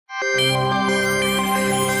কি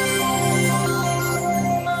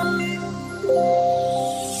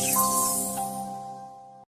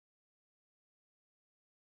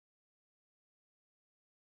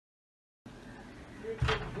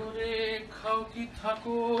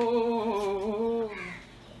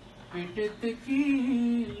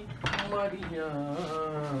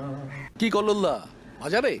কল্লোল্লা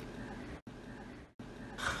বাজারে?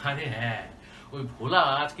 আরে হ্যাঁ, ওই ভোলা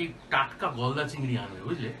আজকে টাটকা গলদা চিংড়ি আনবে,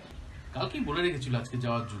 বুঝলে? কালকেই বলে রেখেছিল আজকে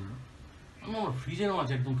যাওয়ার জন্য। আমি আমার ফ্রিজের মাছ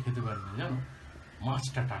একদম খেতে পারি না, জানো,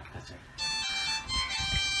 মাছটা টাটকা চাই।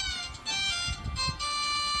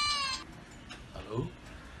 হ্যালো,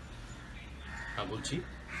 হ্যাঁ বলছি,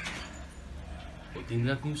 ও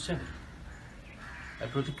দিনরাত নিউজ চ্যানেল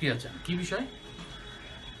প্রতিক্রিয়া চান, কি বিষয়?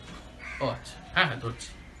 ও আচ্ছা, হ্যাঁ হ্যাঁ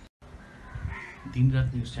ধরছি। দিনরাত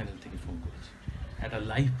নিউজ চ্যানেল থেকে ফোন করেছি, একটা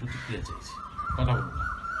লাইভ প্রতিক্রিয়া চাইছি, কথা বলবো।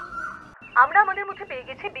 আমরা আমাদের মধ্যে পেয়ে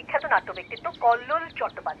গেছি বিখ্যাত নাট্য ব্যক্তিত্ব কল্লোল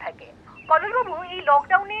চট্টোপাধ্যায়কে। কল্লোলবাবু, এই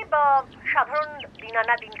লকডাউনে সাধারণ দিন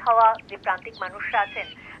আনা দিন খাওয়া যে প্রান্তিক মানুষরা আছেন,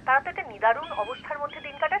 তারা তো একটা নিদারুণ অবস্থার মধ্যে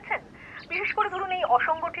দিন কাটাচ্ছেন। বিশেষ করে ধরুন এই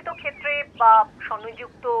অসংগঠিত ক্ষেত্রে বা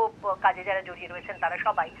স্বনিযুক্ত কাজে যারা জড়িয়ে রয়েছেন তারা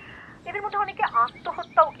সবাই, এদের মধ্যে অনেকে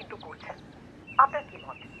আত্মহত্যাও কিন্তু করছেন। আপনার কি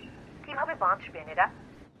মত, কিভাবে বাঁচবেন এরা?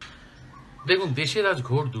 দেখুন, দেশের আজ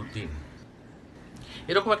ঘোর দুর্দিন।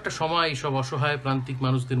 এরকম একটা সময় এইসব অসহায় প্রান্তিক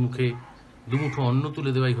মানুষদের মুখে দুমুঠো অন্ন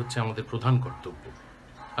তুলে দেওয়াই হচ্ছে আমাদের প্রধান কর্তব্য।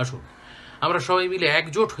 আসুন, আমরা সবাই মিলে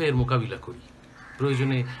একজোট হয়ে এর মোকাবিলা করি।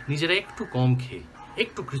 প্রয়োজনে নিজেরা একটু কম খেয়ে,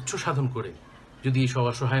 একটু কৃচ্ছ সাধন করে যদি এইসব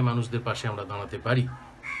অসহায় মানুষদের পাশে আমরা দাঁড়াতে পারি,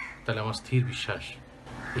 তাহলে আমার স্থির বিশ্বাস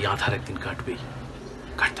এই আধার একদিন কাটবেই,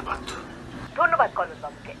 কাটতে বাধ্য। ধন্যবাদ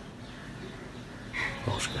কল্লোলবাবুকে।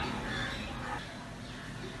 নমস্কার।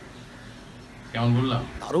 কেমন বললাম?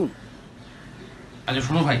 দারুণ। আচ্ছা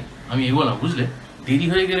শোনো ভাই, আমি এগোলাম, বুঝলে? দেরি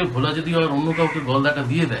হয়ে গেলে ভোলা যদি আর অন্য কাউকে গলদাটা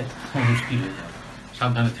দিয়ে দেয়, মুশকিল হয়ে যাবে।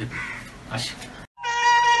 সাবধানে থেকো, আসি।